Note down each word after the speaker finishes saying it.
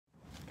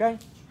Okay?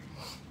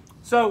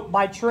 So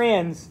by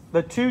trends,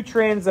 the two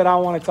trends that I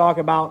want to talk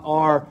about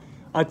are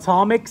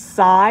atomic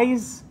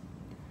size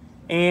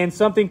and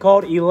something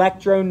called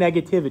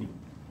electronegativity.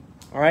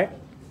 All right?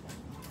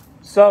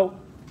 So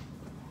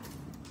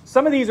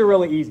some of these are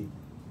really easy.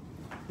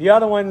 The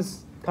other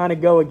ones kind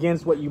of go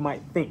against what you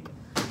might think.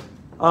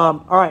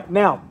 All right,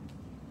 now,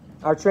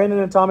 our trend in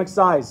atomic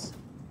size.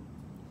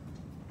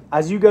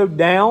 As you go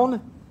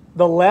down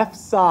the left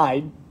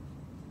side,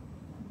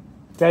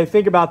 okay,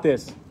 think about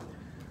this.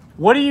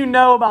 What do you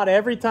know about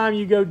every time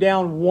you go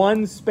down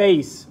one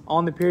space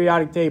on the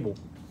periodic table?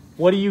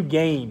 What do you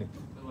gain?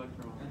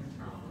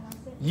 Electrons.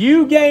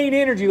 You gain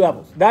energy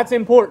levels. That's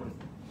important.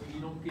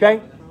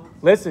 Okay?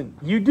 Listen,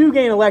 you do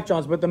gain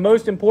electrons, but the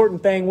most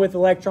important thing with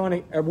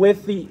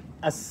the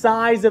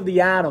size of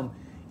the atom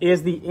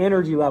is the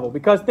energy level.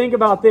 Because think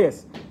about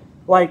this.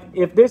 Like,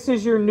 if this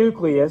is your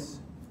nucleus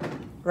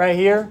right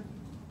here,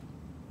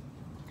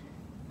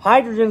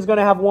 hydrogen's going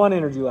to have 1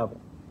 energy level.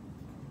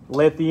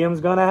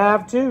 Lithium's going to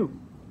have 2.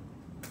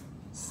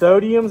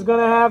 Sodium's going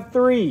to have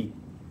 3.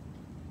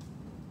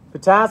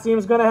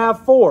 Potassium's going to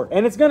have 4.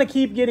 And it's going to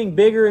keep getting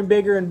bigger and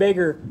bigger and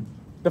bigger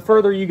the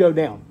further you go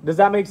down. Does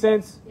that make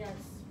sense? Yes.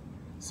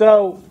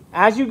 So,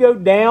 as you go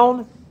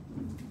down,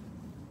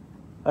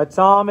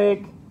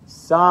 atomic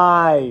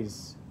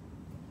size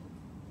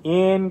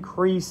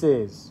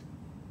increases.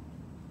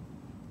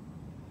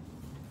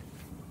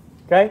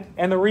 Okay?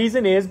 And the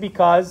reason is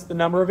because the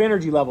number of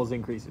energy levels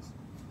increases.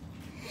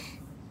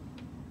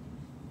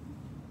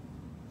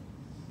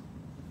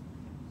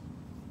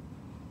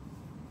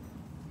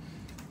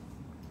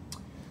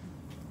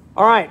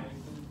 All right. Can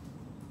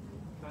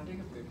I take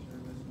a picture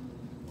of this and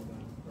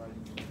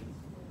writing this?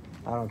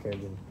 I don't care,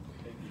 Jimmy.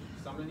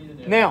 Somebody need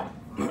to Now,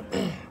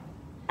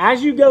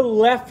 as you go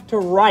left to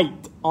right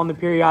on the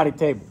periodic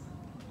table,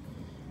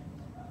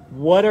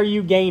 what are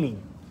you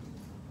gaining?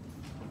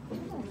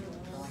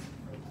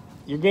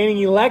 You're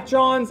gaining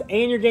electrons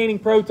and you're gaining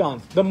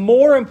protons. The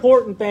more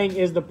important thing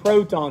is the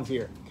protons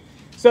here.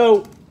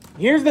 So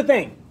here's the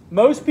thing.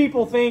 Most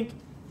people think,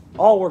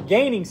 oh, we're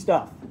gaining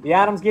stuff. The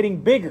atom's getting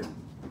bigger.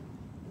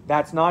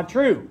 That's not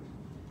true.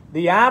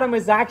 The atom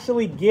is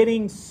actually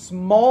getting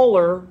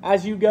smaller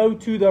as you go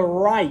to the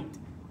right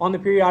on the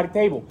periodic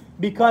table,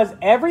 because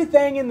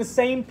everything in the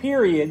same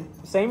period,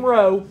 same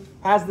row,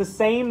 has the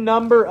same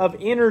number of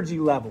energy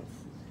levels.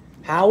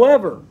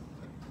 However,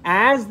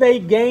 as they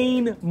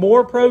gain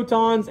more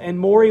protons and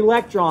more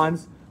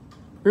electrons,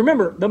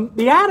 remember,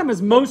 the atom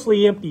is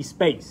mostly empty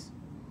space.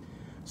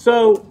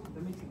 So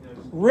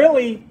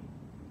really,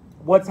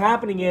 what's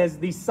happening is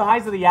the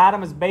size of the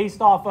atom is based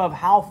off of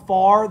how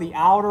far the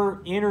outer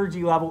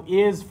energy level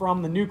is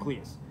from the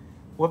nucleus.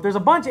 Well, if there's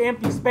a bunch of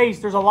empty space,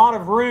 there's a lot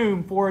of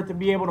room for it to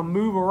be able to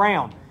move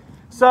around.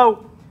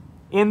 So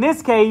in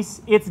this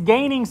case, it's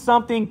gaining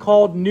something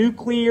called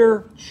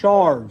nuclear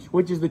charge,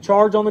 which is the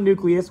charge on the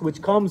nucleus,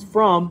 which comes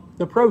from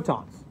the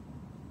protons.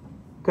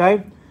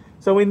 Okay?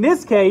 So in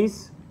this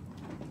case,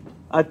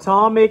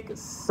 atomic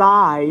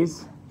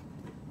size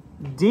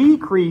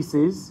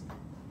decreases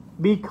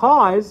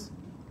because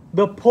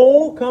the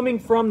pull coming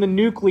from the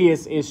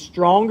nucleus is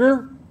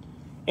stronger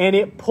and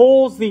it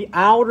pulls the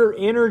outer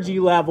energy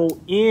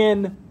level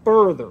in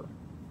further.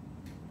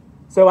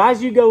 So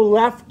as you go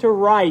left to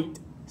right,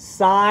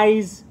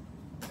 size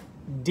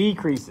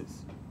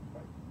decreases.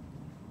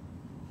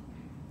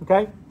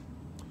 Okay?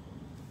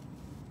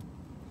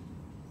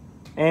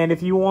 And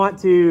if you want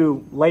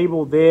to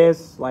label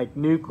this like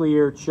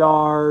nuclear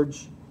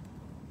charge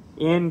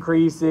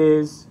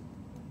increases,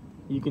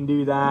 you can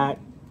do that.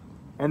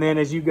 And then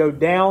as you go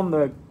down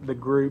the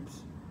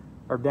groups,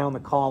 or down the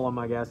column,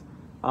 I guess,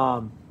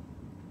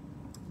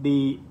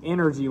 the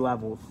energy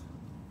levels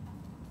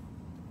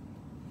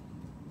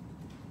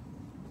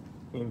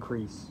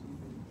increase.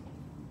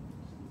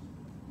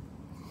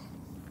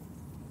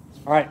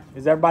 All right,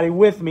 is everybody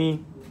with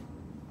me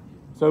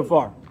so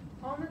far?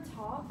 On the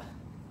top,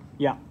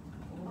 Yeah.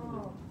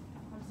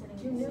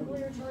 do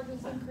nuclear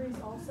charges increase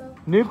also?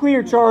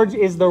 Nuclear charge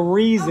is the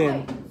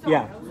reason. Okay, sorry,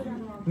 Yeah. I was looking at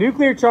the wrong.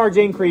 Nuclear charge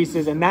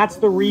increases, and that's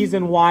the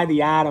reason why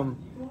the atom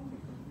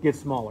gets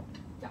smaller.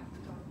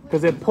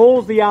 Because it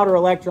pulls the outer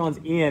electrons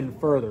in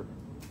further.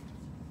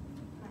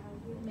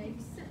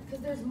 Makes sense,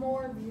 because there's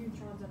more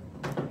neutrons in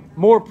it.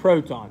 More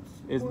protons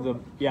is the,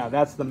 yeah,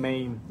 that's the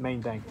main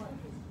thing.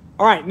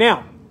 All right,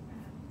 now,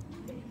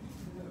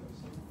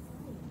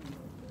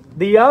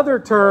 the other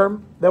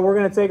term that we're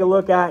going to take a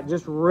look at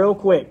just real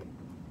quick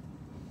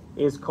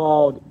is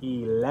called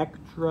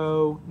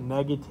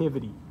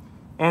electronegativity.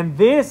 And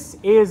this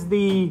is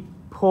the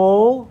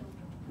pull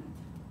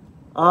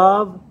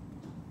of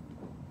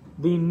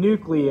the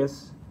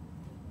nucleus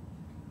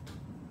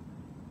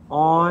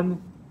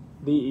on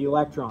the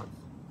electrons.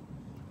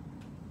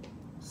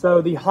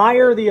 So the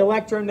higher the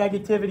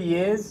electronegativity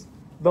is,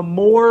 the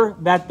more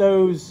that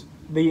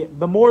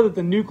the more that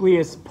the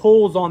nucleus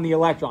pulls on the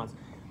electrons.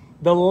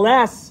 The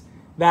less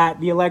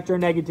that the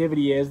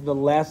electronegativity is, the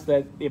less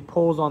that it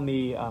pulls on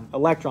the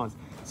electrons.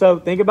 So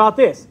think about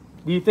this.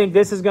 Do you think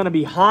this is going to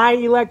be high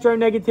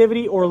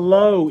electronegativity or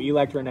low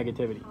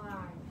electronegativity? High.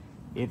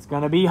 It's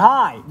going to be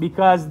high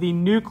because the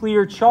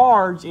nuclear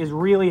charge is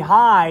really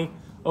high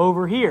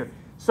over here.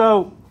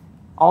 So,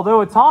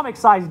 although atomic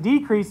size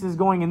decreases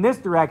going in this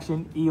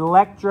direction,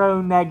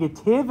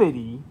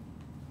 electronegativity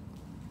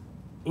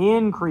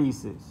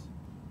increases.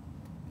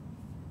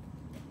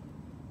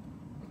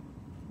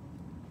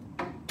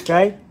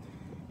 Okay?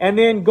 And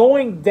then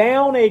going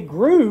down a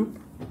group,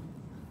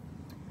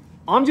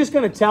 I'm just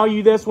going to tell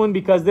you this one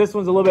because this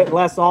one's a little bit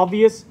less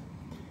obvious.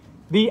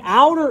 The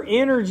outer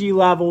energy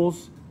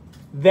levels,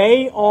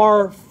 they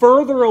are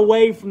further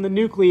away from the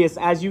nucleus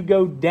as you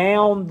go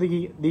down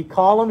the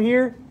column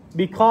here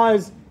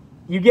because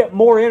you get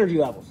more energy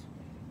levels.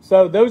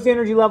 So those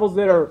energy levels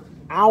that are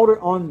outer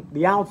on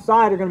the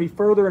outside are going to be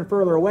further and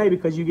further away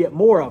because you get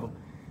more of them.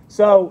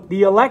 So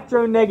the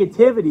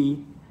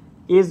electronegativity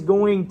is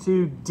going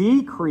to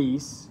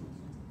decrease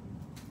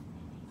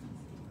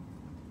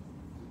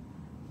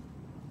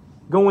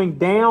going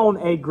down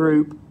a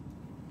group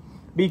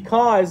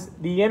because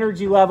the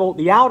energy level,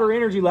 the outer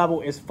energy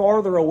level is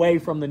farther away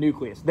from the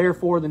nucleus.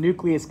 Therefore, the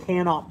nucleus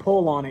cannot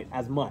pull on it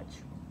as much.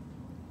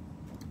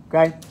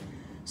 Okay?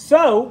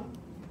 So,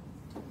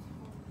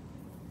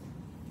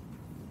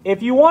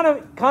 if you want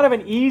a kind of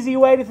an easy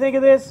way to think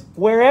of this,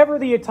 wherever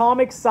the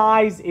atomic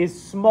size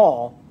is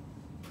small,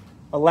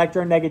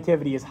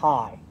 electronegativity is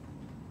high.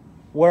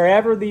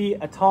 Wherever the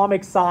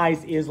atomic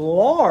size is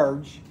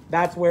large,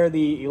 that's where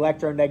the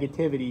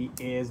electronegativity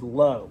is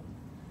low.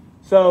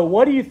 So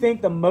what do you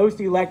think the most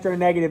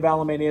electronegative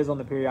element is on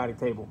the periodic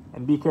table?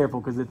 And be careful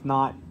because it's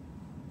not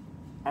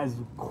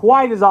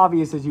quite as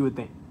obvious as you would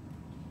think.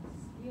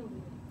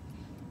 Helium.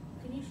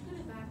 Can you scoot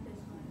it back this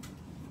way?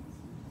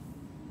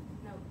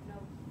 No,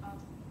 up.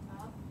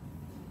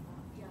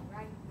 Yeah,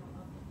 right? No,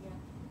 up, yeah.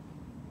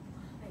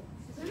 Hey,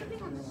 is there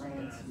anything on the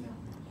side?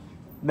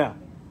 No.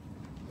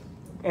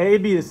 And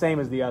it'd be the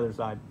same as the other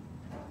side.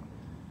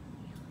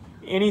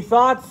 Any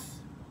thoughts?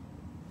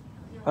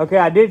 Okay,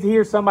 I did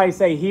hear somebody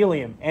say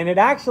helium, and it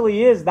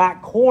actually is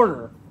that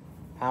corner.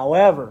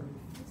 However,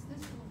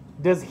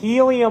 does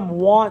helium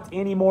want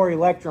any more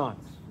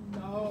electrons?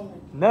 No.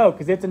 No,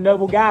 because it's a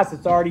noble gas.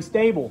 It's already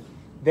stable.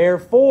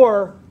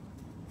 Therefore,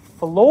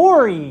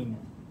 fluorine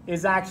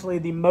is actually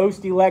the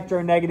most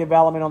electronegative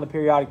element on the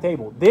periodic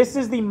table. This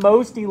is the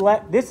most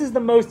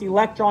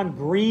electron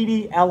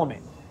greedy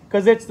element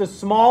because it's the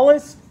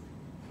smallest,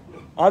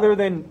 other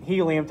than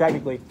helium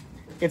technically.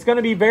 It's going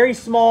to be very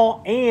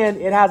small, and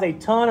it has a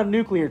ton of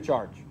nuclear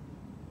charge.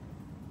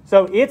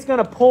 So it's going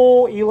to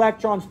pull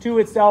electrons to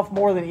itself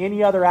more than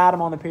any other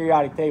atom on the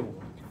periodic table.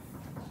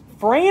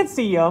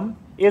 Francium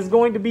is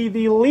going to be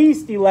the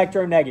least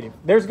electronegative.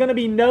 There's going to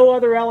be no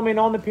other element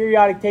on the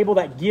periodic table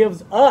that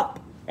gives up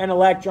an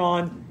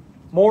electron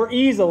more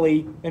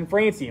easily than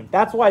francium.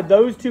 That's why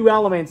those two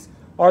elements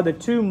are the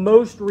two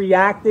most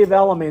reactive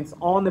elements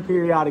on the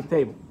periodic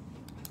table.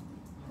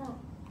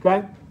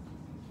 Okay?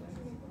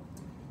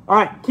 All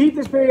right, keep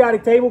this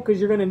periodic table because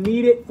you're going to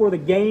need it for the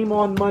game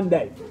on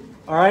Monday.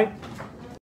 All right?